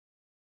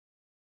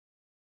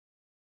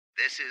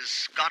This is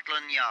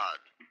Scotland Yard.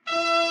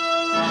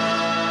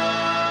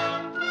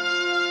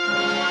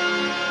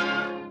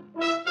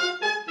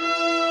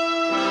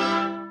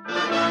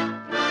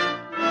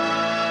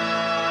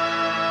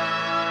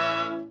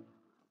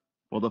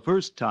 For the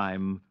first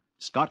time,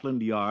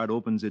 Scotland Yard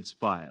opens its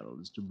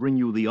files to bring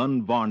you the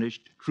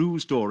unvarnished, true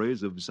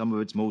stories of some of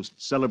its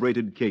most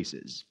celebrated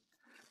cases.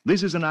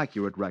 This is an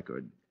accurate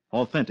record,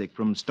 authentic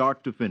from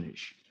start to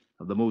finish,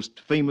 of the most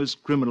famous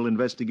criminal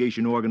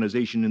investigation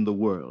organization in the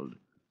world,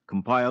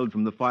 compiled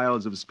from the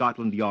files of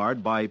Scotland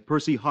Yard by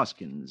Percy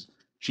Hoskins,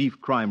 chief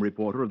crime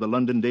reporter of the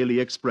London Daily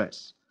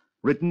Express,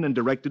 written and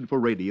directed for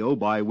radio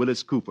by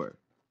Willis Cooper.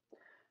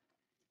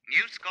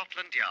 New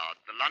Scotland Yard,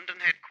 the London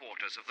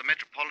headquarters of the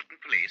Metropolitan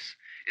Police,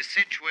 is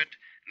situate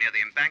near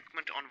the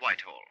embankment on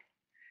Whitehall.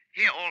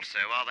 Here also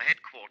are the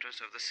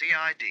headquarters of the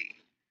CID,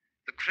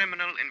 the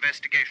Criminal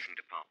Investigation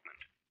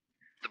Department.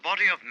 The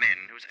body of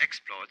men whose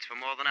exploits for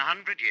more than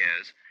 100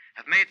 years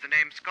have made the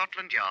name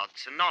Scotland Yard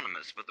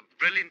synonymous with the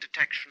brilliant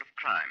detection of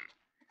crime,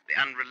 the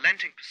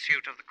unrelenting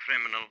pursuit of the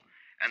criminal,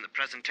 and the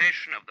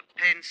presentation of the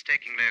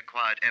painstakingly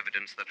acquired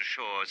evidence that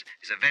assures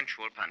his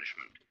eventual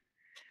punishment.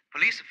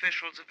 Police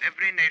officials of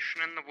every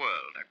nation in the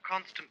world are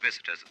constant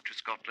visitors to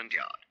Scotland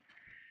Yard.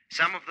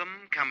 Some of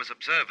them come as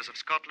observers of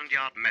Scotland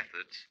Yard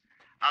methods,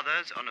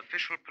 others on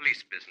official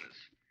police business,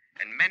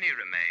 and many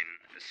remain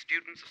as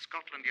students of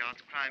Scotland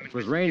Yard's crime It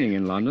was raining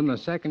in London the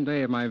second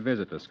day of my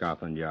visit to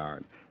Scotland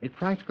Yard. It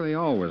practically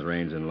always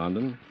rains in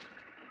London.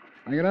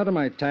 I got out of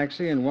my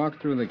taxi and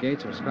walked through the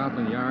gates of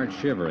Scotland Yard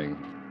shivering,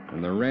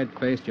 and the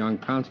red-faced young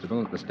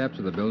constable at the steps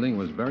of the building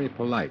was very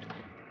polite.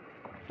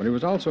 But he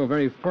was also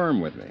very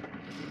firm with me.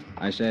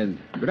 I said,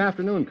 "Good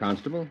afternoon,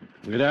 Constable."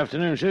 Good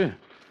afternoon, sir.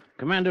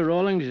 Commander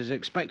Rawlings is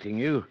expecting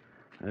you.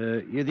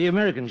 You're the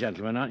American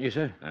gentleman, aren't you,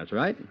 sir? That's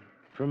right.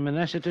 From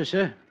Minnesota,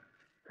 sir?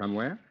 From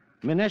where?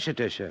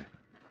 Minnesota, sir.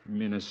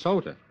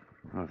 Minnesota.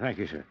 Oh, thank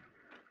you, sir.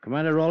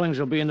 Commander Rawlings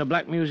will be in the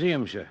Black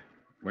Museum, sir.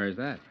 Where's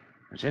that?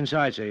 It's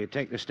inside, sir. You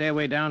take the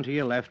stairway down to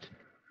your left.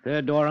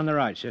 Third door on the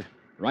right, sir.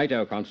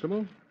 Righto,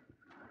 Constable.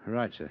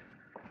 Right, sir.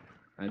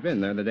 I'd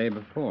been there the day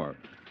before.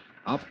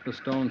 Up the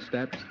stone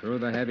steps, through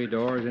the heavy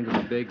doors, into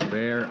the big,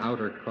 bare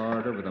outer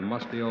corridor with a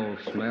musty old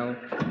smell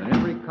that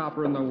every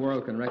copper in the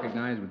world can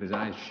recognize with his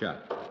eyes shut.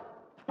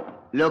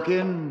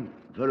 Looking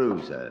for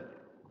who, sir?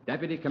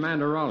 Deputy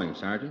Commander Rawlings,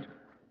 Sergeant.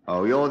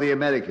 Oh, you're the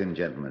American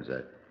gentleman,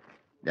 sir.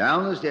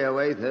 Down the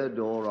stairway, third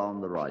door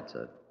on the right,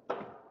 sir.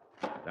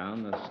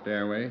 Down the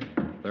stairway,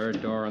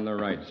 third door on the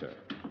right, sir.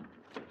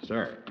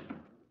 Sir.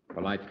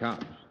 Polite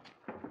cops.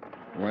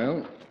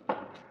 Well,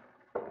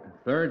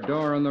 third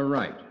door on the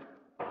right.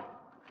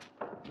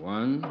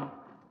 1,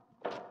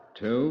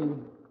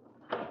 2,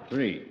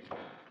 3.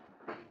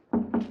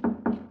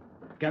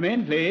 Come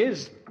in,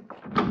 please.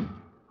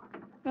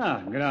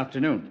 Good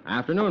afternoon.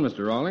 Afternoon,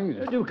 Mr. Rawlings.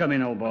 Do come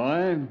in, old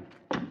boy.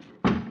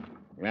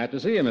 Glad to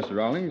see you, Mr.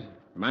 Rawlings.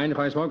 Mind if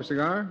I smoke a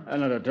cigar?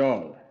 Not at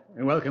all.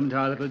 Welcome to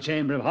our little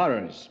chamber of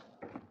horrors.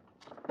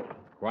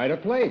 Quite a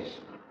place.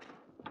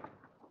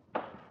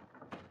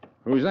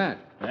 Who's that?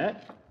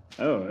 That?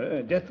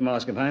 Oh, death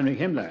mask of Heinrich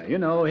Himmler. You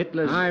know,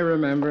 Hitler's... I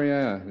remember,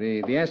 yeah.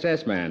 The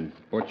SS man,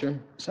 Butcher.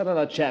 Some of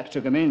our chaps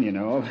took him in, you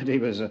know, but he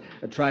was a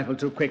trifle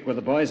too quick with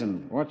the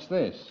poison. What's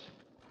this?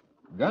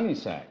 Gunny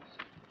sacks.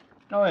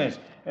 Oh, yes.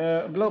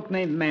 A bloke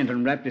named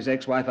Manton wrapped his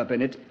ex-wife up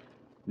in it.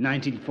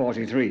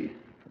 1943.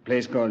 A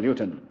place called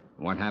Luton.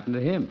 What happened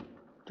to him?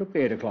 Took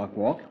the 8 o'clock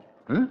walk.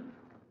 Huh?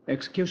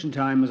 Execution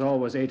time was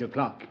always 8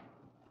 o'clock.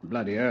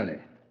 Bloody early.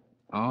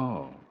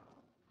 Oh.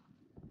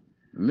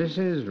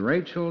 Mrs.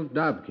 Rachel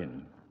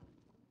Dobkin.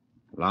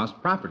 Lost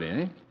property,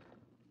 eh?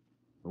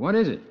 What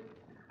is it?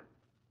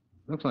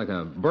 Looks like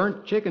a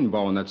burnt chicken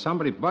bone that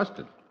somebody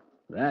busted.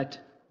 That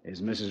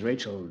is Mrs.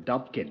 Rachel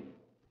Dobkin.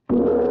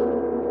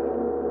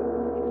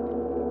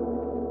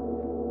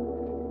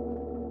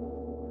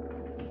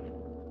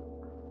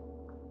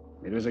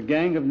 It was a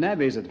gang of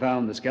navvies that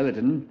found the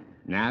skeleton.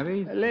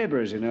 Navvies?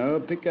 Laborers, you know,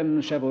 pick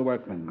and shovel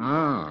workmen.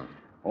 Ah.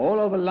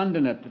 All over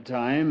London at the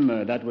time,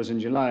 that was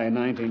in July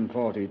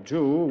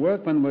 1942,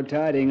 workmen were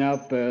tidying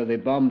up the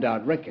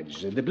bombed-out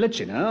wreckage. The Blitz,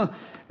 you know.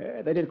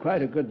 They did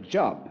quite a good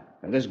job.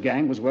 This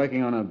gang was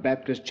working on a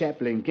Baptist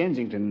chapel in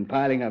Kensington,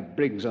 piling up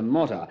bricks and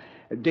mortar,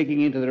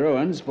 digging into the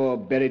ruins for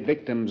buried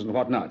victims and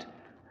whatnot.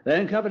 They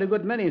uncovered a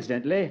good many,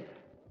 incidentally.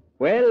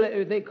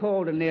 Well, they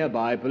called a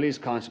nearby police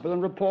constable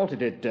and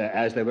reported it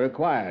as they were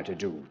required to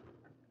do.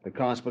 The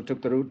constable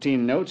took the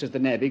routine notes as the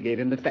navvy gave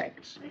him the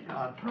facts.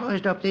 I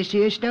prized up this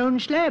here stone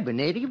slab, and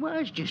there he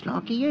was, just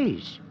like he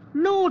is.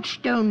 Lord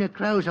Stone the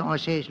Crows, I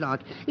says, like,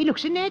 he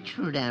looks a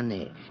natural down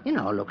there. And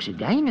I looks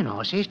again, and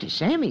I says to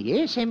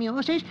Sammy, Sammy, I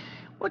says,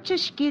 what's a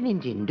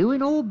skeleton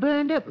doing all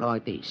burned up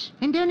like this?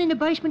 And down in the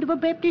basement of a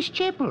Baptist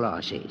chapel,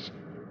 I says.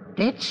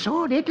 That's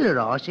Sword Hitler,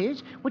 I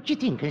says. What you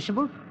think,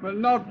 Constable? Well,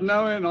 not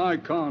knowing, I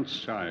can't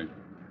say.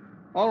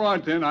 All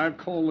right, then, I'll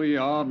call the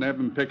yard and have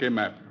them pick him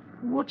up.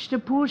 What's the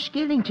poor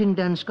skeleton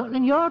done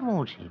Scotland Yard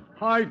wants him?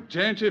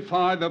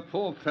 Identify the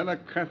poor fella,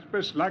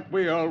 Cuthbert, like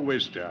we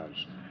always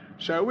does.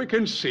 so we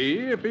can see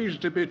if he's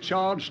to be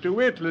charged to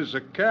Hitler's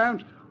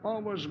account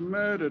or was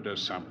murdered or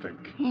something.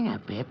 You know,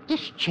 Pep,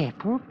 this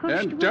chap will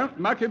And don't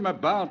muck him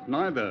about,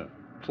 neither.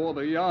 Before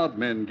the yard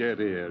men get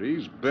here,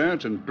 he's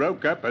burnt and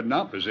broke up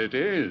enough as it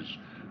is.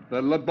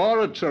 The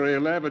laboratory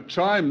will have a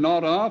time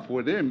not off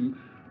with him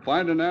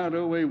finding out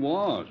who he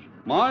was.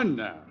 Mind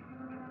now.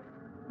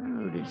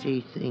 Who does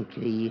he think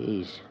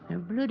he is? A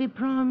bloody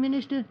Prime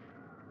Minister?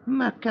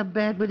 Muck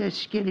about with a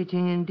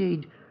skeleton,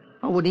 indeed.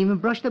 I wouldn't even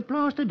brush the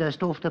plaster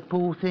dust off the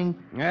poor thing.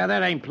 Yeah,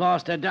 that ain't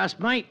plaster dust,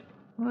 mate.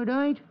 It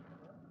ain't?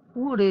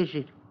 What is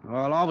it?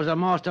 Well, I was a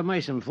master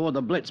mason before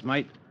the Blitz,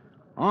 mate.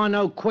 I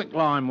know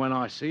quicklime when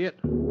I see it.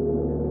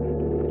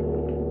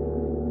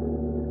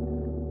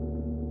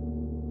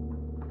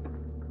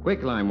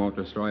 Quicklime won't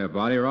destroy a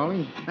body,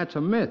 Rawlings. That's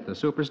a myth, a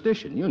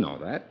superstition. You know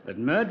that. But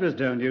murderers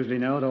don't usually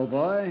know it, old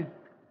boy.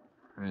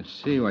 I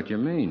see what you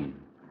mean.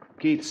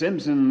 Keith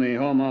Simpson, the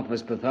Home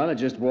Office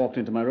pathologist, walked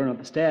into my room up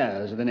the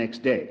stairs the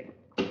next day.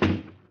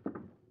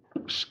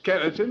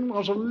 Skeleton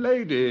was a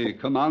lady,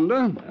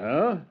 Commander.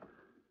 Oh?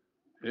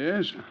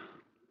 Yes.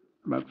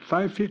 About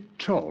 5 feet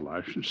tall,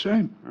 I should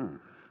say.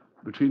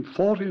 Between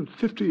 40 and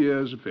 50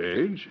 years of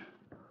age.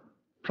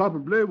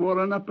 Probably wore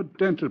an upper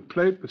dental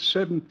plate with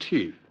 7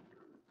 teeth.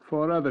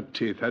 4 other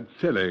teeth had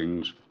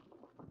fillings.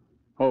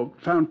 Oh,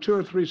 found 2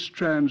 or 3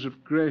 strands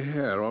of grey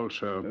hair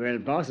also. Well,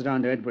 pass it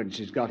on to Edward.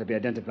 She's got to be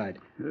identified.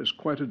 It's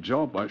quite a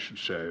job, I should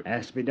say.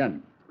 Has to be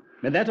done.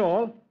 Is that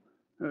all?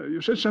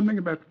 You said something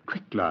about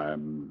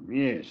quicklime.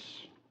 Yes.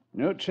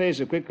 No trace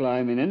of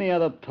quicklime in any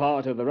other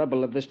part of the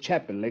rubble of this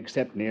chapel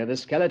except near the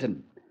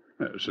skeleton.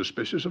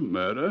 Suspicious of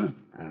murder?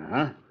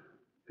 Uh-huh.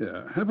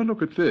 Yeah, have a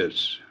look at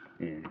this.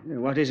 Yeah.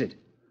 What is it?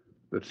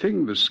 The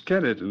thing the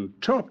skeleton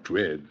talked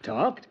with.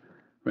 Talked?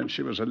 When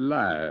she was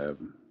alive.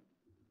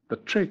 The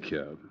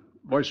trachea,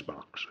 voice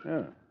box.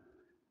 Oh.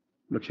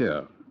 Look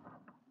here.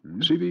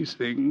 See these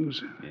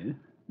things? Yeah.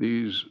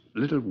 These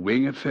little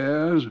wing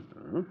affairs?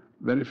 Uh-huh.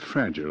 Very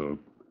fragile.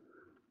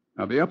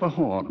 Now, the upper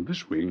horn of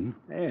this wing...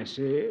 Yes,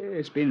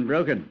 it's been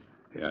broken.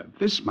 Yeah,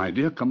 this, my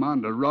dear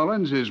Commander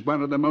Rollins, is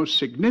one of the most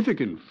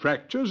significant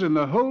fractures in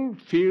the whole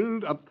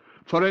field of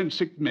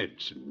forensic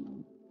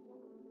medicine.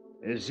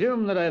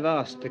 Assume that I've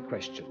asked a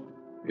question.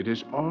 It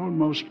is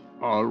almost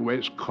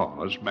always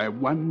caused by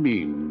one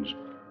means.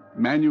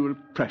 Manual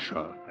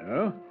pressure.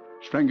 Oh?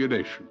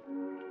 Strangulation.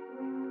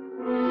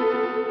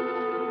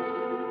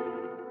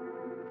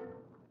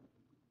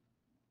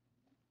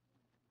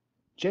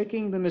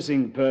 Checking the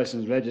missing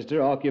persons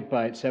register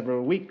occupied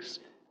several weeks,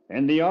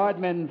 and the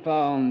yardmen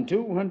found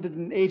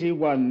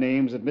 281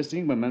 names of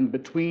missing women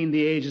between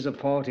the ages of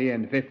 40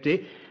 and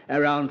 50,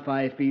 around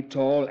 5 feet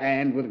tall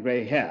and with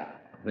gray hair.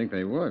 I think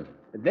they would.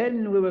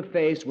 Then we were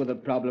faced with the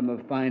problem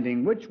of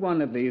finding which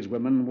one of these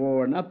women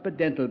wore an upper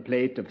dental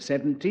plate of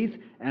 7 teeth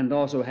and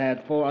also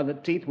had 4 other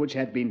teeth which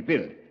had been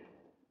filled.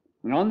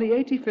 On the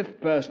 85th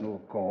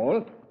personal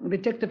call,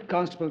 Detective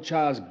Constable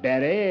Charles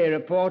Barry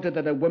reported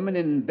that a woman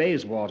in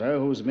Bayswater,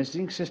 whose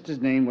missing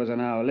sister's name was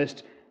on our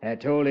list, had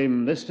told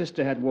him this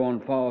sister had worn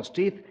false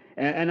teeth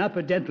and an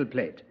upper dental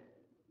plate.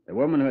 The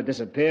woman who had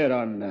disappeared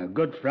on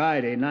Good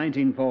Friday,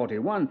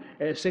 1941,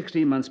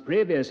 16 months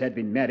previous, had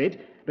been married,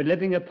 but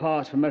living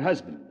apart from her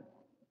husband.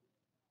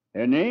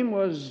 Her name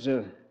was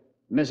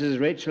Mrs.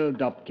 Rachel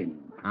Dobkin.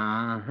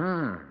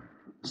 Uh-huh.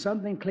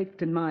 Something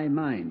clicked in my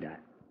mind.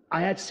 I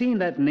had seen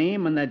that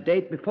name and that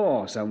date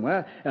before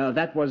somewhere.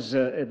 That was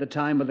at the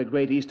time of the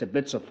Great Easter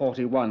Blitz of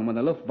 41, when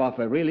the Luftwaffe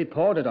really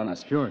poured it on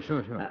us. Sure.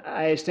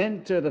 I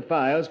sent the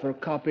files for a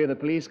copy of the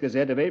Police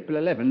Gazette of April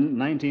 11,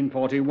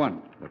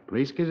 1941. The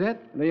Police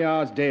Gazette? The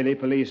Yard's daily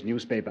police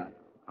newspaper.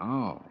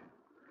 Oh.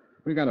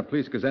 We got a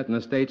Police Gazette in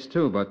the States,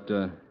 too, but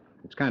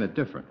it's kind of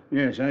different.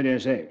 Yes, I dare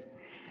say.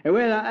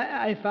 Well,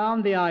 I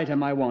found the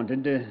item I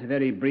wanted, a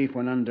very brief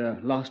one under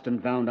Lost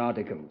and Found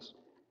Articles.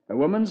 A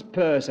woman's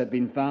purse had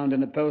been found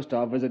in a post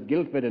office at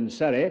Guildford in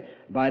Surrey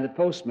by the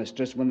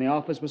postmistress when the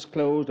office was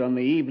closed on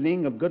the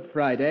evening of Good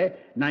Friday,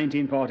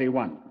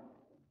 1941.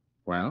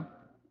 Well?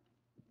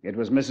 It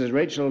was Mrs.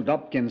 Rachel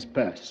Dobkin's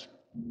purse.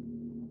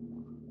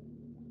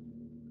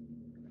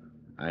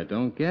 I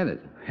don't get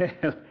it.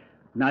 Well,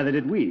 neither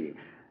did we.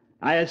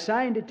 I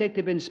assigned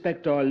Detective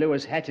Inspector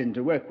Lewis Hatton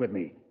to work with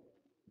me.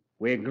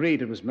 We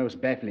agreed it was most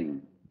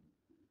baffling.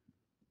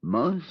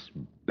 Most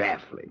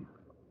baffling.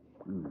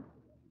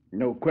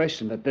 No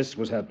question that this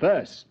was her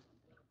purse.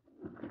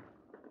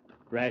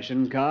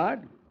 Ration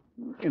card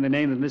in the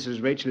name of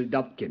Mrs. Rachel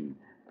Dobkin.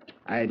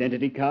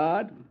 Identity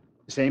card,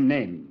 same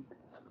name.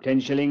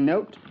 10-shilling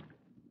note,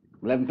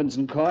 11pence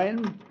and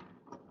coin,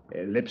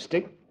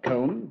 lipstick,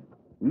 comb,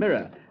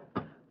 mirror.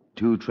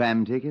 2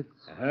 tram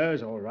tickets?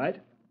 Hers, all right.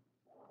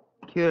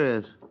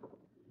 Curious.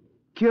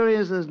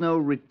 Curious there's no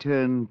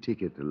return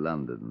ticket to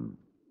London.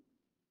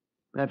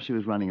 Perhaps she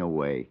was running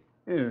away.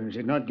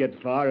 She'd not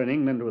get far in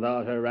England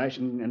without her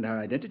ration and her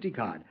identity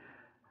card.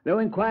 No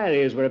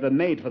inquiries were ever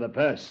made for the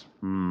purse.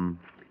 And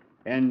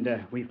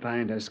we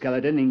find her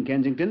skeleton in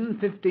Kensington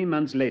 15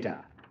 months later.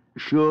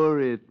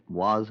 Sure it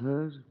was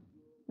hers?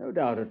 No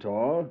doubt at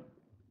all.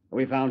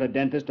 We found a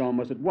dentist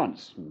almost at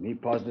once. He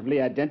positively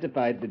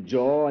identified the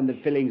jaw and the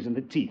fillings in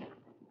the teeth.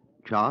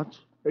 Charts?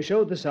 We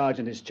showed the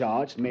sergeant his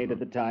charts made at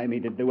the time he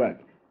did the work.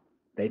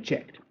 They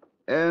checked.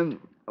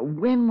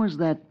 When was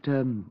that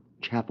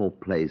chapel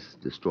place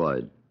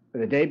destroyed?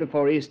 The day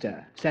before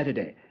Easter,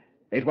 Saturday.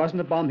 It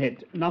wasn't a bomb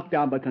hit. Knocked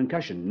down by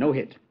concussion. No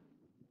hit.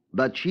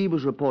 But she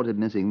was reported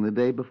missing the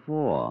day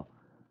before.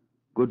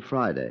 Good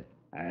Friday.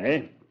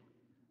 Aye?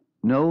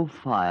 No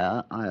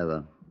fire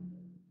either.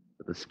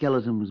 But the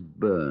skeleton was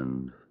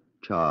burned,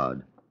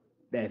 charred.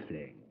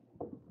 Baffling.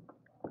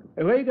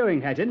 Where are you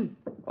going, Hatton?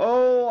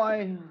 Oh,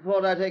 I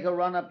thought I'd take a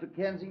run up to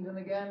Kensington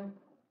again.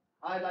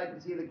 I'd like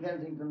to see the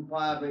Kensington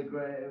Fire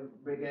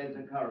Brigade's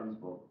occurrence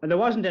book. And there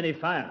wasn't any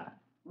fire.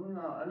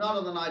 No, not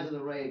on the night of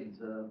the raid,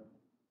 sir.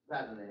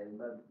 Saturday,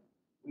 but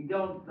we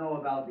don't know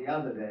about the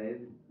other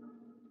days,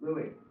 do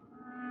we?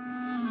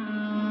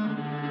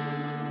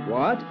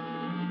 What?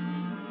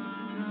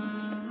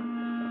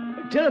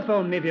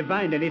 Telephone me if you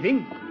find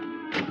anything.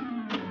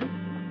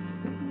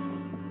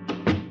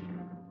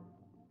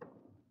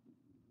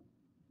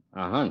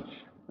 A hunch.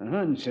 A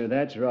hunch,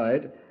 that's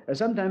right.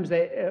 Sometimes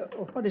they,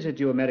 what is it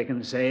you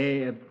Americans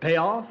say, pay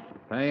off?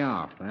 Pay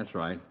off, that's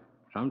right.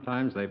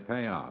 Sometimes they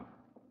pay off.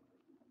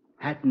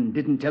 Hatton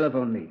didn't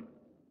telephone me.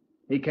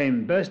 He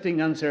came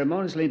bursting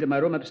unceremoniously into my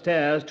room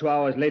upstairs 2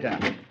 hours later.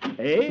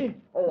 Eh?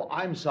 Oh,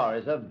 I'm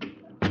sorry, sir.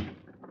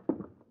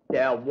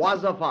 There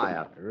was a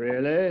fire.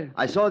 Really?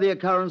 I saw the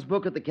occurrence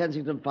book at the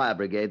Kensington Fire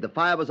Brigade. The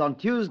fire was on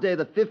Tuesday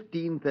the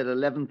 15th at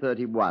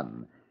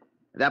 11:31.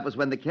 That was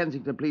when the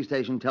Kensington police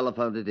station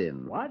telephoned it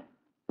in. What?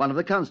 One of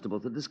the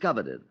constables had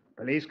discovered it.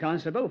 Police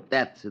constable?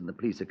 That's in the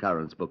police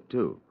occurrence book,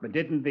 too. But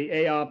didn't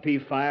the ARP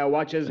fire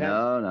watchers have...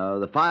 No,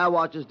 the fire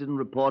watchers didn't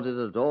report it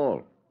at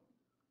all.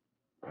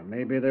 Well,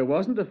 maybe there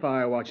wasn't a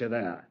fire watcher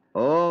there.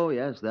 Oh,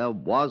 yes, there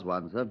was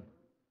one, sir.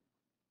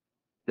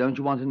 Don't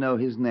you want to know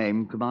his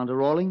name, Commander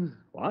Rawlings?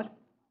 What?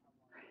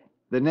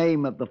 The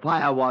name of the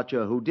fire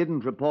watcher who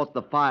didn't report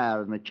the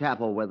fire in the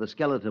chapel where the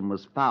skeleton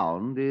was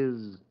found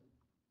is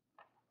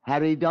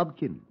Harry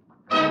Dobkin.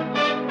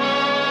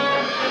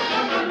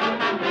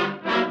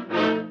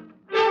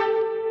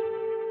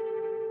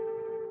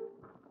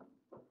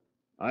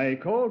 I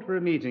called for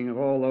a meeting of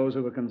all those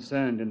who were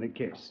concerned in the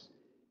case.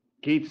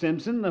 Keith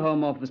Simpson, the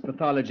Home Office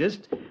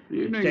pathologist.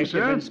 Evening, Detective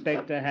sir.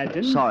 Inspector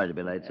Hatton. Sorry to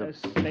be late, sir.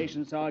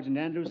 Station Sergeant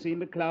Andrew C.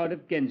 McLeod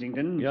of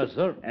Kensington. Yes,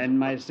 sir. And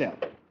myself.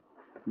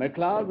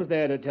 McLeod was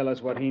there to tell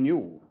us what he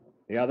knew.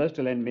 The others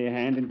to lend me a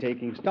hand in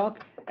taking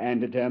stock and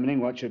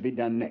determining what should be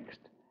done next.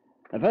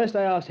 First,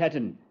 I asked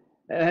Hatton,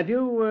 have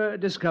you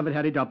discovered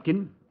Harry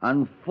Dobkin?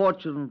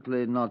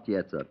 Unfortunately, not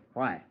yet, sir.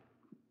 Why?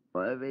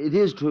 Well, it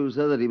is true,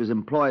 sir, that he was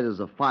employed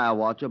as a fire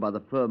watcher by the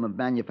firm of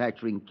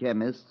manufacturing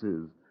chemists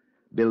whose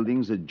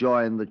buildings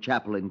adjoin the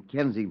chapel in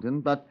Kensington,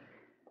 but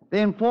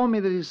they informed me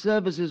that his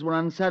services were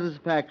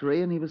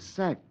unsatisfactory and he was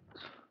sacked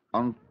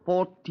on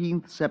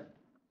 14th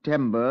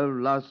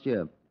September last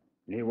year.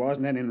 He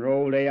wasn't an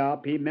enrolled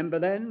ARP member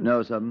then?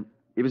 No, sir.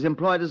 He was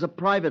employed as a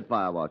private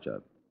fire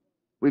watcher.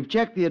 We've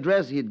checked the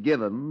address he had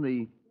given.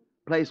 The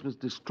place was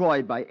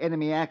destroyed by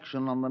enemy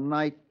action on the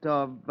night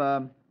of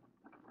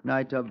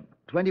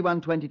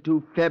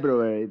 21-22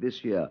 February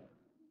this year.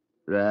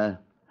 There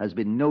has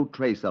been no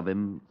trace of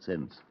him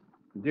since.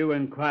 Due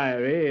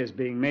inquiry is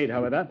being made,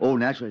 however. Oh,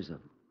 naturally, sir.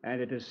 And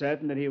it is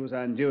certain that he was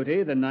on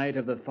duty the night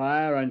of the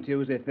fire on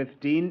Tuesday,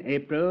 15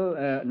 April,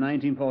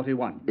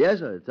 1941. Yes,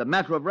 sir. It's a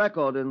matter of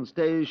record in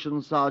Station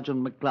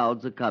Sergeant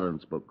McLeod's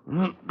occurrence book.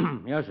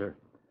 Yes, sir.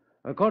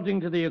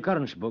 According to the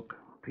occurrence book,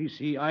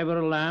 P.C.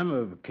 Ivor Lamb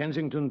of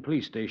Kensington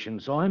Police Station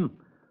saw him,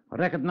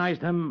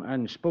 recognized him,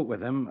 and spoke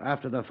with him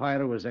after the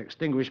fire was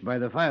extinguished by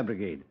the fire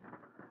brigade.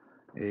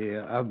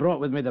 I've brought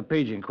with me the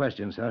page in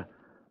question, sir.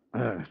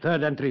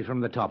 Third entry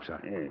from the top,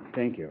 sir.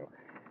 Thank you.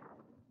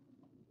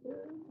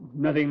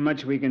 Nothing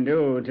much we can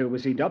do till we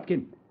see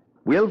Dobkin.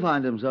 We'll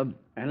find him, sir.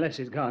 Unless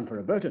he's gone for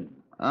a Burton.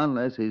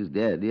 Unless he's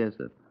dead, yes,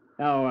 sir.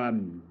 Now,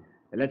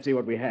 let's see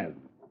what we have.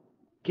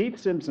 Keith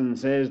Simpson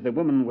says the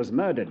woman was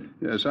murdered.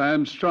 Yes, I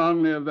am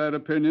strongly of that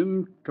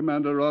opinion,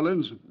 Commander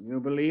Rollins. You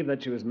believe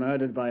that she was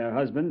murdered by her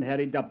husband,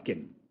 Harry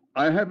Dobkin?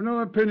 I have no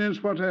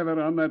opinions whatever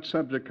on that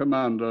subject,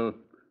 Commander.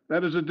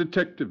 That is a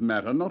detective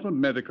matter, not a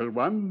medical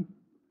one.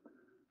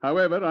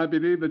 However, I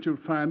believe that you'll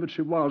find that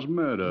she was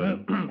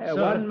murdered.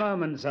 One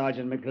moment,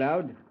 Sergeant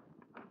McLeod.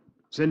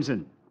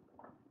 Simpson,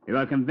 you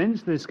are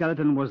convinced the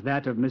skeleton was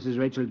that of Mrs.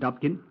 Rachel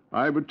Dobkin?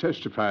 I would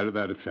testify to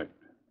that effect.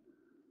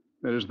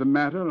 There is the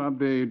matter of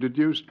the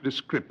deduced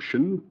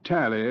description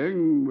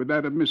tallying with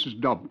that of Mrs.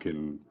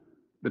 Dobkin.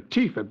 The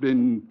teeth have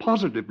been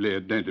positively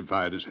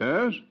identified as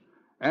hers,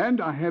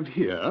 and I have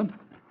here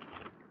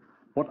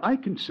what I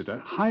consider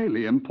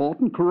highly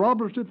important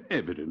corroborative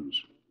evidence.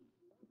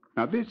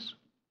 Now, this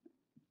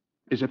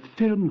is a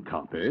film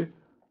copy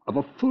of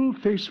a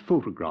full-face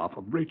photograph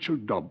of Rachel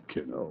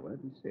Dobkin. Oh,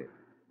 let me see.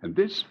 And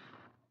this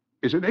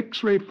is an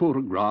X-ray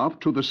photograph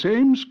to the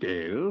same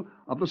scale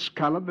of the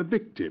skull of the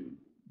victim.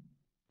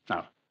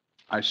 Now,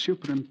 I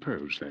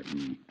superimpose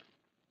them.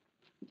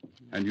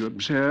 And you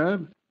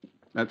observe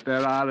that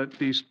there are at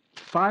least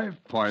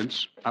 5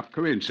 points of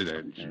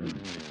coincidence.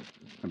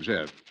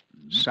 Observe.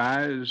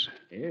 Size,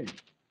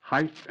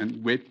 height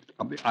and width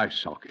of the eye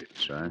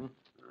sockets.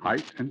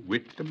 Height and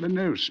width of the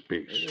nose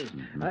space.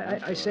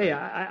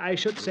 I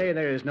should say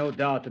there is no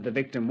doubt that the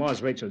victim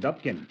was Rachel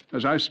Dobkin.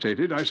 As I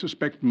stated, I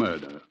suspect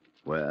murder.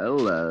 Well,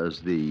 there's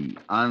the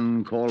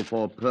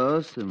uncalled-for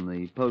purse in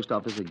the post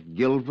office at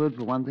Guildford,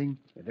 for one thing.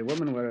 If the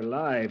woman were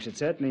alive, she'd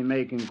certainly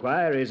make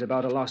inquiries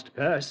about a lost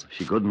purse.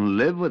 She couldn't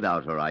live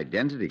without her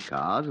identity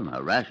card and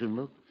her ration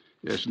book.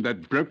 Yes, and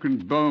that broken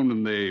bone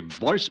in the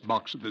voice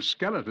box of the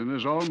skeleton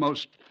is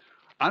almost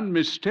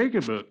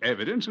unmistakable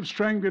evidence of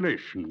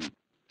strangulation.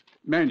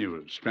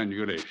 Manual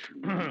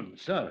strangulation.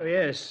 Sir.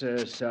 Yes,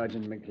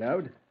 Sergeant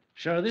McLeod.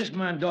 Sir, this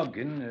man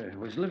Dobkin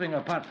was living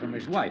apart from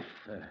his wife.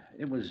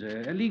 It was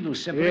a legal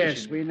separation.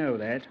 Yes, we know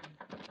that.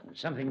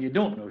 Something you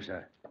don't know,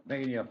 sir.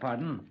 Begging your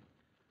pardon.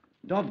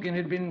 Dobkin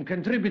had been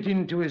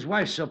contributing to his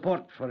wife's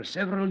support for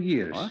several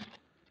years. What?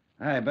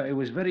 Aye, but he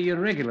was very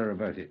irregular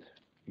about it.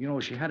 You know,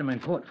 she had him in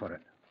court for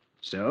it.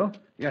 So?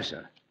 Yes,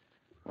 sir.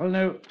 Well,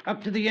 now,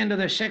 up to the end of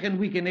the second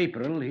week in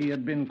April, he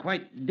had been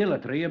quite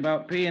dilatory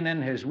about paying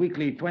in his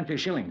weekly 20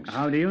 shillings.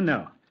 How do you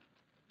know?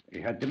 He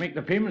had to make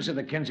the payments at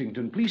the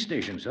Kensington police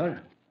station, sir.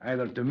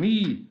 Either to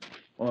me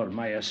or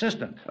my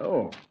assistant.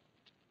 Oh.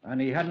 And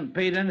he hadn't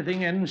paid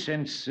anything in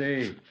since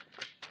the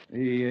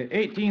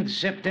 18th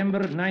September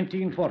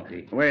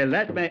 1940. Well,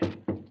 that may...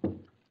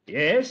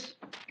 Yes?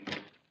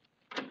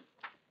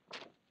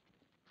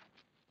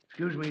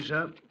 Excuse me,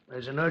 sir.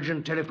 There's an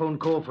urgent telephone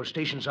call for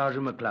Station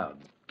Sergeant McLeod.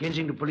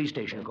 Kensington Police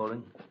Station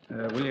calling.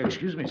 Will you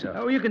excuse me, sir?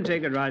 Oh, you can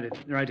take it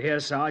right here,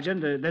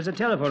 Sergeant. There's a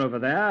telephone over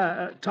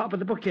there, top of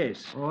the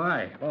bookcase. Oh,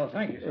 aye. Well,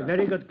 thank you, sir.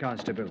 Very good,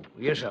 Constable.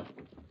 Yes, sir.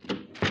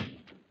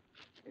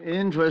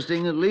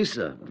 Interesting, at least,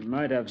 sir.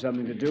 Might have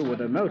something to do with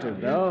the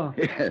motive, though.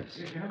 Yes,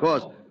 of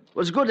course.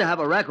 Well, it's good to have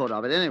a record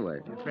of it anyway.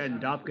 Your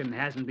friend Dobkin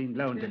hasn't been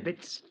blown to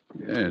bits.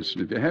 Yes,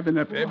 and if you have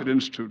enough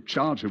evidence to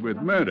charge her with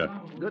murder.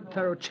 Good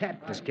thorough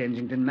chap, this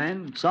Kensington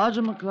man.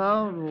 Sergeant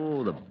McLeod?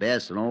 Oh, the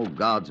best, an old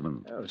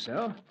guardsman. Oh,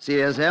 so?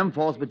 CSM,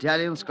 4th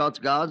Battalion, Scots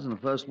Guards in the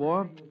First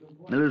War.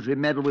 Military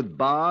Medal with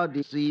Bar,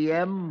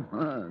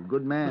 DCM.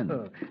 Good man.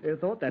 Oh, you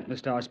thought that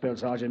moustache spelled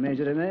Sergeant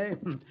Major,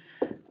 didn't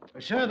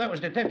they? Sir, that was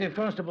Detective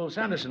Constable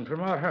Sanderson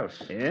from our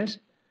house. Yes?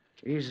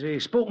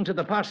 He's spoken to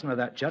the parson of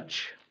that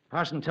church.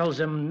 Parson tells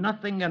him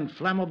nothing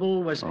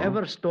inflammable was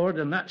ever stored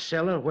in that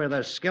cellar where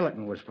the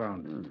skeleton was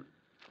found.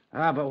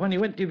 But when he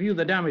went to view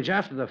the damage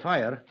after the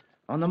fire,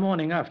 on the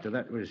morning after,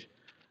 that was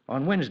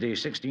on Wednesday,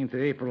 16th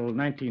of April,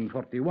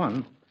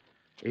 1941,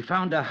 he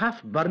found a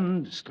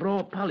half-burned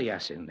straw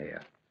palliasse in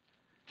there.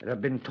 It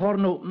had been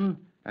torn open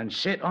and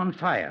set on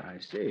fire. I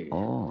see.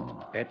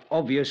 Oh. It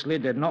obviously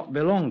did not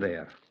belong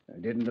there.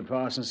 Didn't the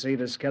parson see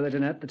the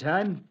skeleton at the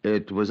time?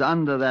 It was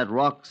under that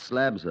rock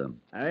slab, sir.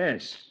 Ah,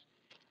 yes.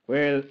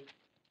 Well,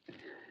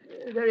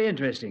 very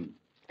interesting.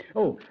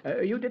 Oh,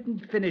 you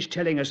didn't finish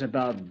telling us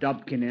about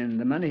Dobkin and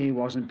the money he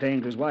wasn't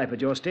paying to his wife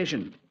at your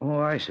station.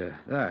 Oh, aye, sir,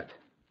 that.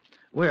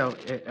 Well,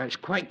 it's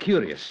quite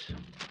curious.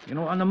 You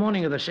know, on the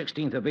morning of the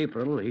 16th of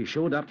April, he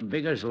showed up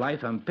big as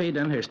life and paid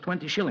in his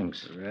 20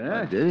 shillings.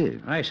 Yeah? Did he?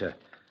 Aye, sir.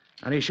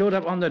 And he showed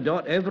up on the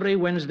dot every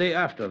Wednesday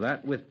after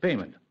that with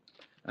payment,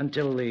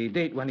 until the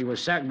date when he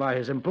was sacked by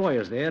his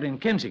employers there in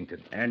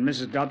Kensington. And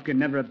Mrs. Dobkin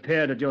never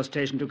appeared at your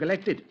station to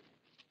collect it.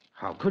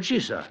 How could she,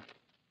 sir?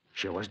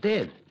 She was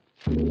dead.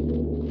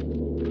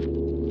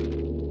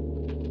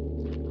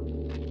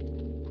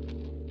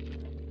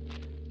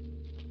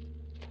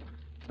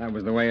 That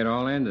was the way it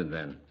all ended,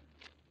 then.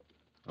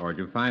 Or did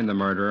you find the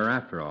murderer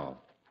after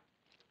all?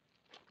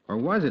 Or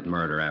was it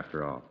murder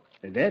after all?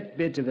 That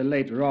bit of the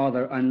late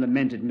rather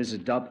unlamented Mrs.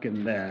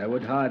 Dobkin there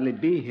would hardly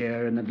be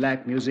here in the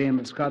Black Museum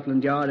at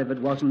Scotland Yard if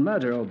it wasn't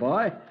murder, old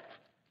boy.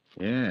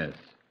 Yes.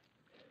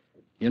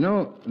 You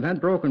know,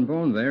 that broken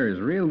bone there is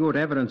real good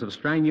evidence of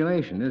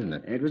strangulation, isn't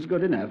it? It was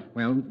good enough.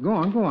 Well, go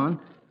on.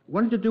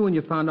 What did you do when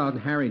you found out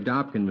Harry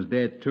Dobkin was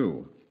dead,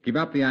 too? Give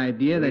up the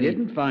idea that We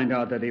didn't find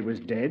out that he was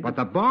dead. But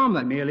the bomb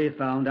that... Merely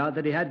found out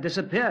that he had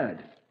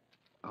disappeared.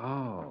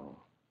 Oh.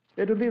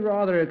 It would be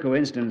rather a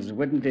coincidence,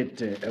 wouldn't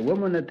it? A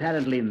woman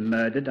apparently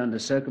murdered under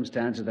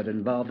circumstances that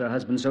involved her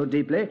husband so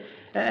deeply,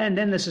 and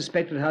then the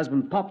suspected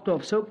husband popped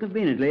off so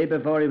conveniently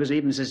before he was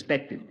even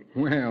suspected.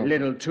 Well... A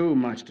little too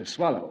much to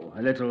swallow,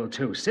 a little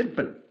too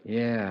simple.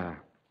 Yeah.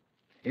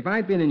 If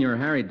I'd been in your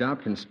Harry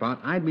Dobkin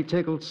spot, I'd be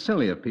tickled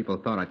silly if people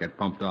thought I'd get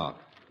pumped off.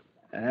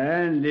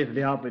 And if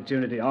the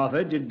opportunity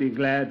offered, you'd be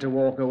glad to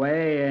walk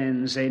away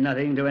and say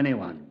nothing to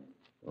anyone.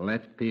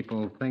 Let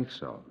people think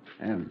so.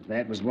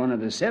 That was one of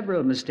the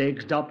several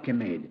mistakes Dobkin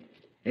made.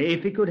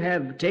 If he could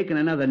have taken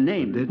another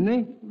name... Didn't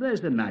he?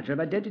 There's the matter of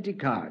identity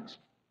cards.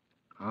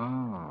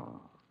 Oh.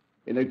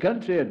 In a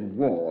country at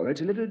war,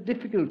 it's a little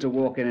difficult to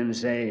walk in and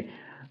say,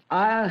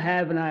 I'll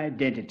have an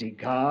identity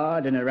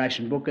card and a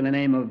ration book in the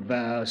name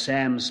of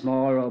Sam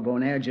Small or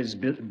Bonerges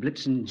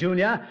Blitzen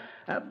Jr.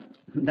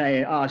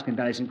 They ask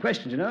embarrassing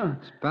questions, you know.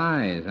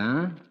 Spies,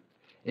 huh?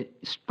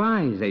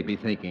 Spies they'd be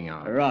thinking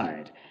of.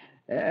 Right.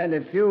 And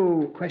a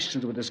few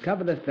questions will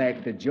discover the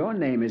fact that your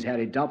name is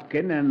Harry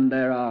Dobkin, and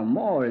there are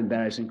more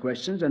embarrassing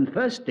questions. And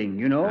first thing,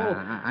 you know...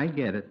 I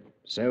get it.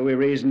 So we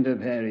reasoned if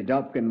Harry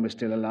Dobkin was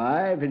still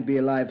alive, he'd be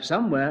alive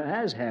somewhere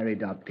as Harry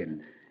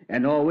Dobkin.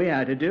 And all we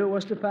had to do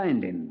was to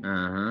find him.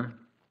 Uh-huh.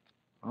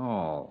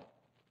 Oh.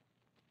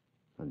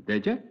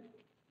 Did you?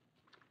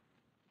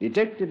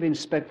 Detective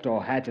Inspector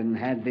Hatton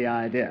had the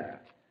idea.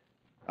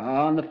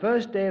 On the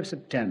first day of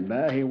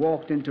September, he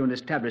walked into an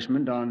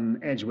establishment on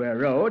Edgware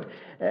Road,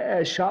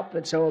 a shop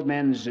that sold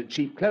men's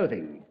cheap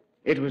clothing.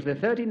 It was the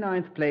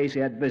 39th place he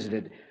had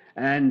visited,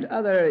 and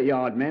other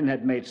yardmen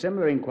had made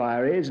similar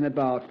inquiries in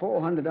about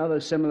 400 other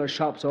similar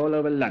shops all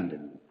over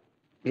London.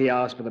 He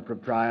asked for the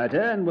proprietor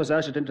and was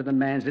ushered into the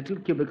man's little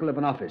cubicle of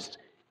an office.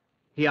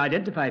 He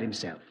identified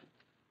himself.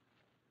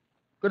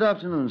 Good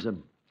afternoon, sir.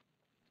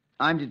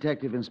 I'm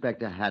Detective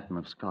Inspector Hatton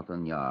of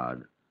Scotland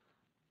Yard.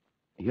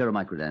 Here are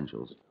my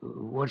credentials.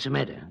 What's the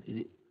matter?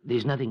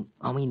 There's nothing...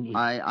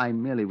 I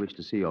merely wish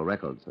to see your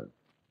records, sir.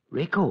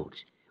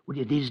 Records?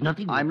 Well, there's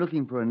nothing... I'm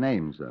looking for a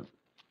name, sir.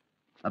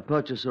 A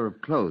purchaser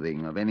of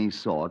clothing of any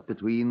sort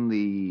between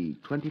the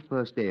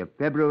 21st day of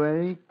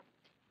February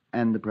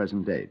and the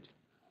present date.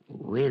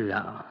 Well,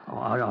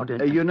 I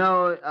don't... You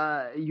know,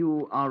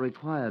 you are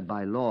required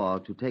by law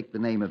to take the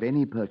name of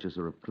any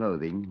purchaser of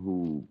clothing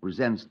who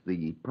presents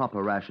the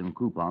proper ration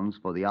coupons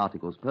for the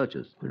articles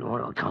purchased.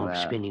 Well, I can't be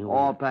spending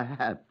all... Or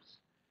perhaps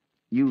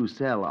you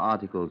sell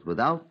articles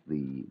without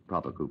the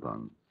proper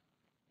coupons.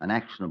 An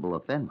actionable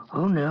offense.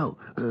 Oh, no.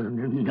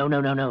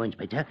 No,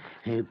 Inspector.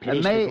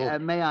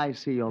 May I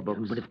see your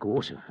books? But of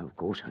course.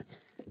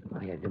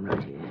 I have them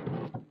right here.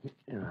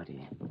 Right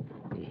here.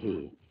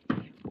 Here.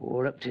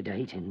 All up to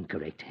date and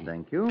correct.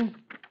 Thank you.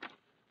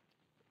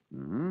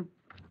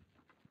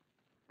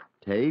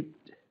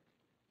 Taped.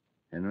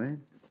 Henry.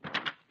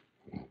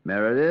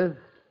 Meredith.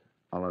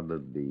 Oliver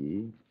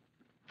B.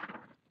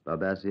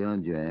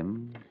 Barbassion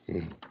James.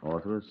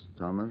 Authoress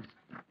Thomas.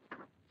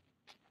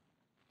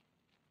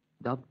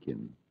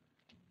 Dobkin.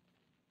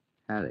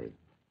 Harry.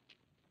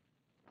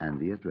 And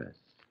the address.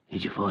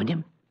 Did you find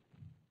him?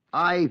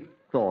 I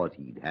thought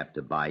he'd have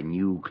to buy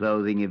new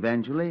clothing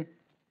eventually.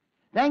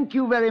 Thank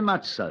you very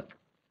much, sir.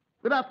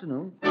 Good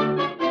afternoon.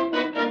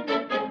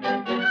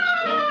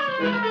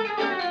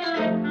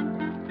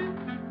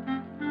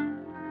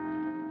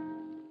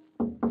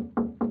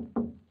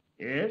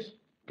 Yes?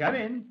 Come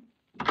in.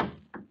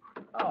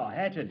 Oh,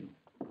 Hatton.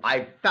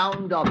 I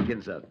found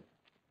Dobkin, sir.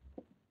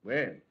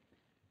 Well,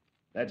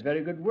 that's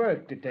very good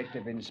work,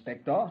 Detective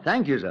Inspector.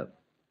 Thank you, sir.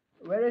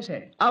 Where is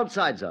he?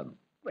 Outside, sir.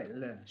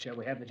 Well, shall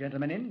we have the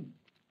gentleman in?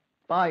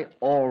 By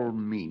all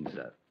means,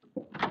 sir.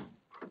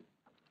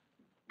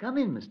 Come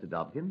in, Mr.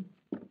 Dobkin.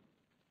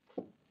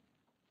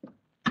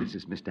 This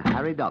is Mr.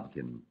 Harry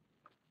Dobkin,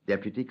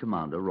 Deputy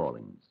Commander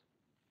Rawlings.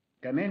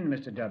 Come in,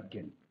 Mr.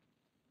 Dobkin.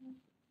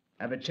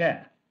 Have a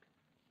chair.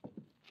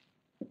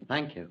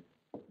 Thank you.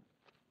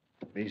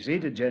 Be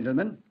seated,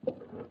 gentlemen.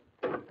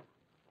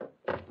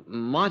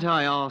 Might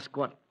I ask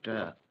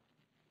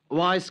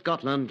why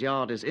Scotland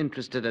Yard is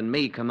interested in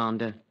me,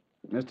 Commander?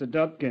 Mr.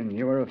 Dobkin,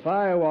 you were a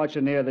fire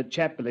watcher near the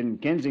chapel in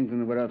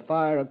Kensington where a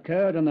fire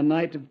occurred on the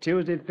night of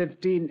Tuesday,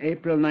 15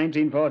 April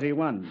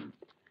 1941.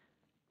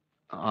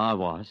 I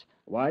was.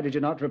 Why did you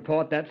not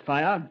report that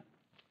fire?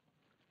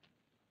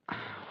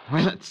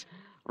 Well, it's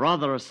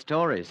rather a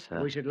story,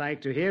 sir. We should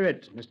like to hear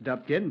it, Mr.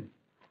 Dobkin.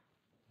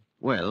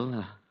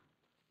 Well,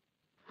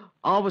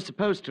 I was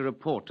supposed to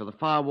report to the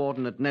fire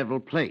warden at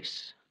Neville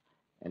Place.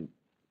 And...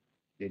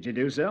 Did you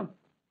do so?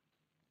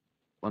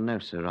 Well, no,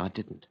 sir, I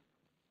didn't.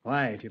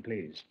 Why, if you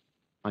please?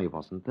 Oh, he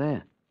wasn't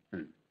there.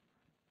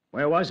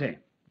 Where was he?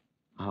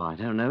 Oh, I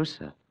don't know,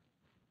 sir.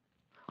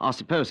 I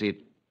suppose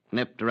he'd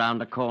nipped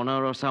around a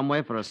corner or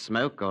somewhere for a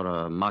smoke or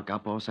a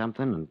mug-up or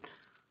something, and...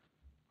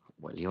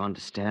 Well, you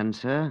understand,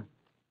 sir?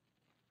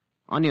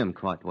 I knew him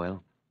quite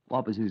well.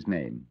 What was his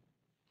name?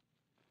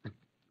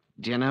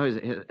 Do you know,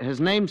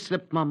 his name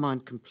slipped my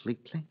mind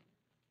completely.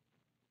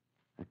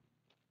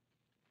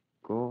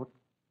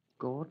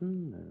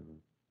 Gordon? No.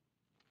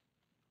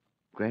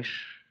 Gresham?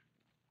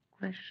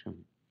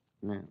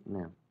 No.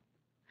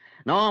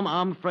 No,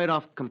 I'm afraid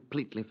I've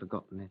completely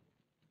forgotten it.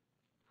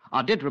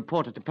 I did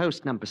report it to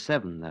post number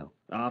 7, though.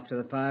 After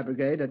the fire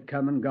brigade had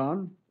come and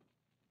gone?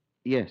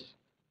 Yes.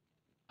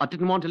 I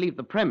didn't want to leave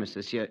the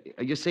premises.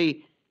 You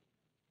see...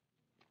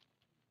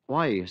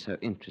 Why are you so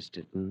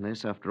interested in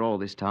this after all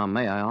this time,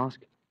 may I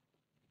ask?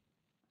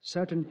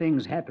 Certain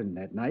things happened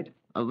that night.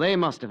 Oh, they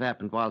must have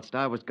happened whilst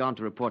I was gone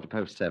to report to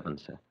post 7,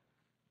 sir.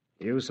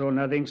 You saw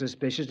nothing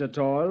suspicious at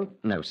all?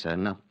 No, sir,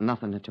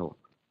 nothing at all.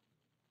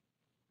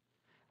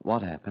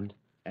 What happened?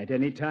 At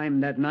any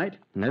time that night?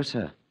 No,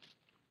 sir.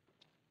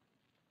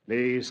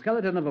 The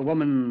skeleton of a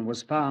woman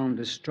was found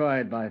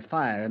destroyed by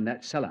fire in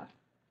that cellar.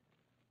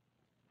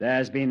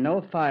 There's been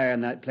no fire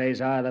in that place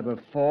either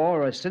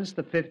before or since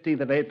the 15th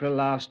of April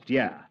last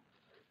year.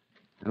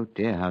 Oh,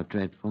 dear, how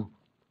dreadful.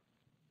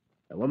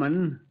 The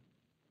woman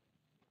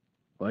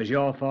was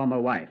your former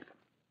wife.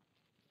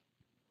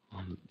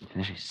 I'm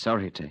very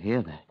sorry to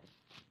hear that.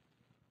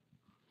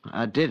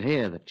 I did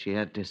hear that she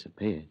had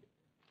disappeared.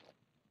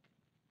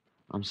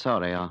 I'm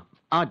sorry.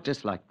 I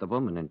disliked the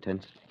woman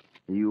intensely.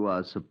 You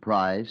are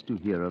surprised to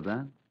hear of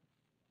that?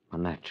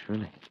 Well,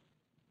 naturally.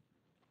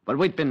 But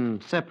we'd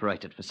been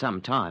separated for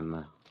some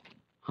time.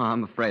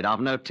 I'm afraid I've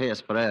no tears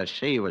for her.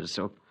 She was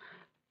so...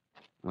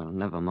 Well,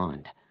 never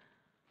mind.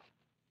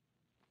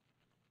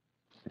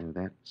 So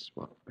that's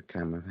what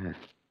became of her.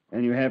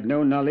 And you have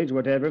no knowledge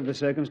whatever of the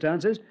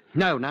circumstances?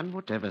 No, none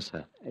whatever,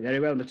 sir. Very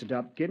well, Mr.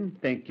 Dobkin.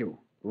 Thank you.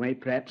 We may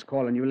perhaps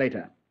call on you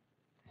later.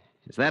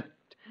 Is that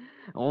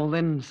all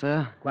then,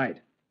 sir?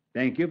 Quite.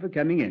 Thank you for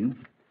coming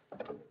in.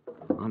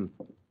 I'm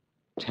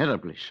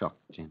terribly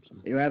shocked,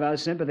 Jameson. You have our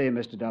sympathy,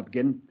 Mr.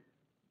 Dobkin.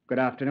 Good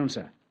afternoon,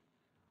 sir.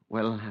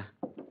 Well,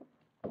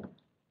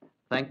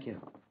 thank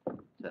you,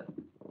 sir.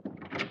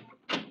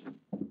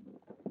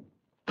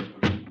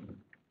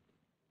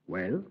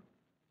 Well?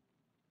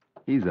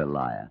 He's a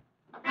liar.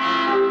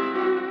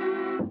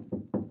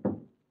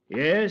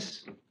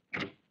 Yes?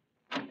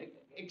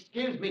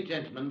 Excuse me,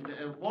 gentlemen.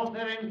 Was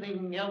there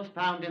anything else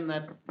found in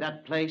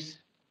that place?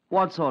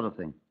 What sort of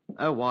thing?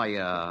 Oh, why,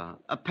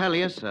 a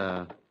palliasse,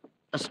 a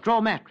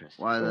straw mattress.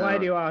 Why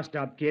do you ask,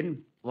 Dobkin?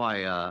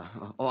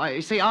 Why,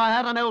 you see, I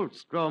had an old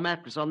straw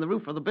mattress on the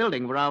roof of the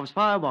building where I was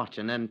fire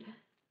watching, and,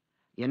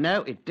 you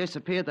know, it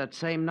disappeared that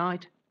same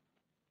night.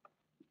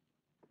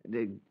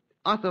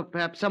 I thought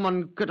perhaps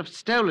someone could have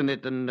stolen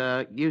it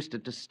and used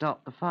it to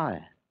start the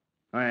fire.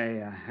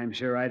 I'm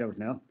sure I don't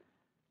know.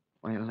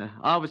 Well,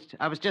 I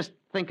was just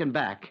thinking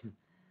back.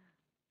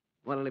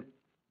 Well, if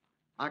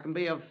I can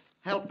be of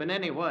help in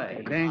any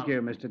way... Thank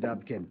you, Mr.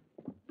 Dobkin.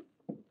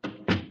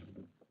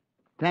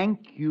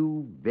 Thank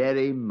you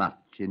very much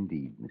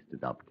indeed, Mr.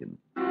 Dobkin.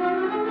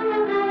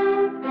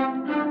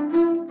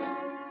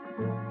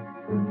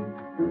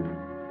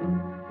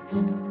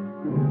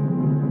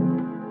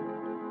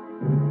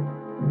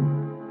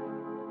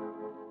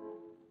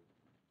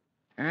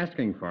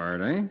 Asking for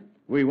it, eh?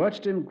 We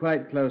watched him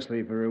quite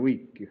closely for a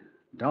week.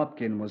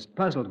 Dobkin was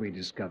puzzled, we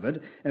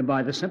discovered, and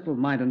by the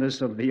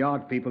simple-mindedness of the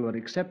yard people who had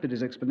accepted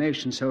his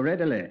explanation so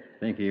readily.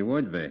 Think he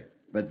would be.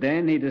 But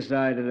then he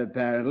decided,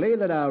 apparently,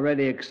 that our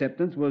ready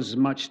acceptance was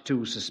much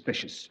too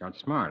suspicious. Got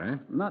smart, eh?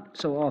 Not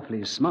so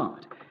awfully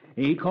smart.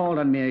 He called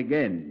on me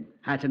again.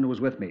 Hatton was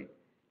with me.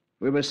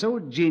 We were so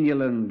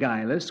genial and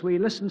guileless, we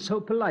listened so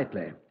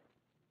politely.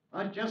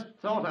 I just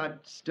thought I'd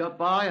stop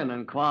by and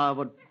inquire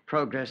what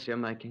progress you're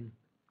making.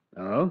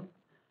 Oh?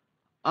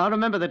 I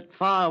remember that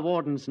fire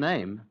warden's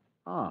name.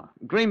 Ah.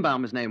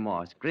 Greenbaum, his name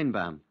was.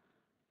 Greenbaum.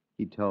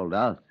 He told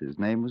us his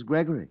name was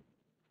Gregory.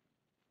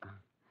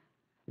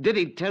 Did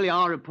he tell you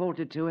I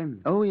reported to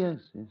him? Oh, yes.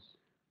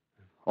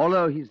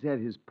 Although he said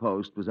his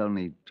post was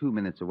only 2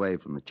 minutes away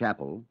from the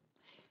chapel,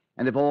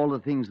 and if all the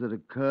things that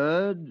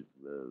occurred,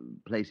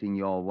 placing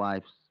your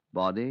wife's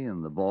body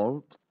in the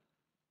vault,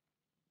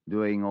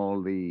 doing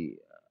all the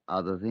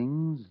other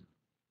things,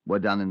 were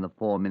done in the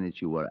 4 minutes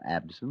you were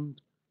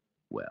absent,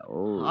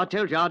 well... I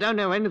told you I don't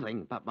know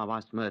anything about my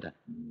wife's murder.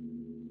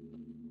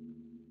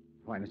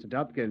 Why, Mr.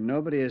 Dobkin,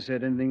 nobody has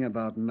said anything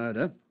about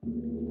murder.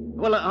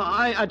 Well,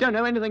 I don't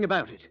know anything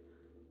about it.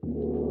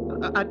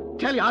 I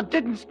tell you, I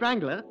didn't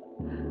strangle her.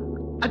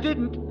 I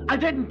didn't.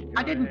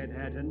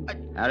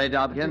 Harry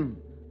Dobkin,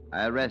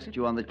 I arrest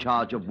you on the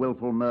charge of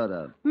willful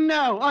murder.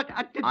 No, I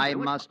didn't. I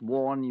must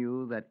warn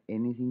you that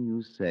anything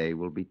you say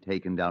will be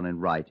taken down in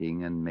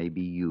writing and may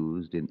be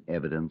used in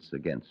evidence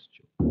against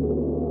you.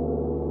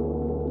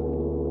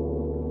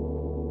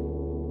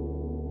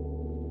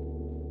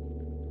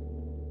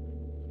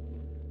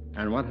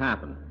 And what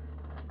happened?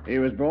 He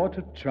was brought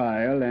to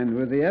trial, and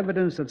with the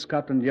evidence that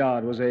Scotland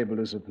Yard was able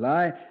to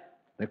supply,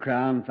 the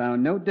Crown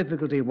found no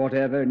difficulty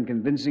whatever in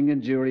convincing a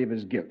jury of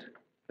his guilt.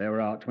 They were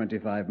out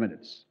 25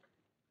 minutes.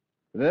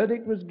 The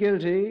verdict was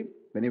guilty,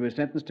 and he was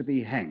sentenced to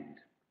be hanged.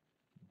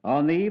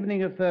 On the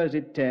evening of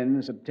Thursday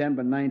 10,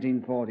 September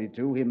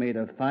 1942, he made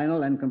a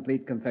final and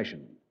complete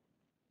confession.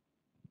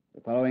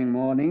 The following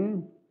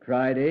morning,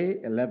 Friday,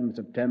 11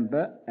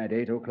 September, at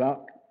 8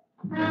 o'clock...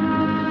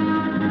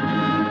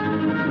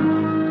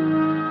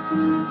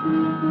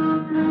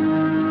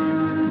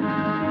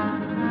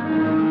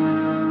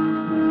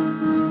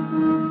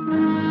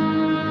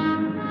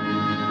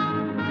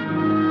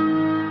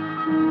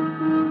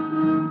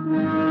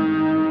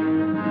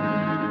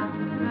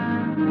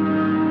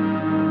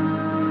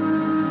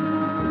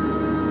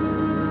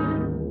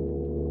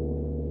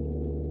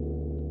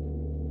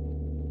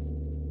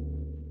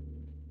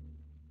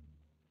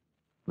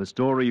 The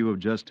story you have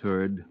just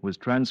heard was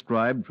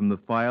transcribed from the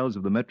files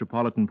of the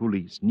Metropolitan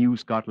Police, New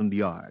Scotland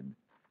Yard.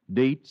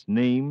 Dates,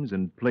 names,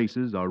 and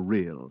places are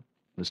real.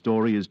 The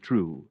story is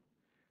true.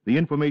 The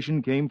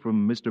information came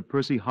from Mr.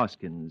 Percy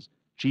Hoskins,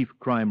 chief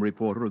crime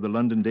reporter of the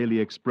London Daily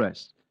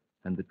Express,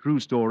 and the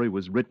true story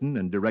was written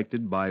and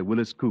directed by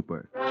Willis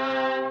Cooper.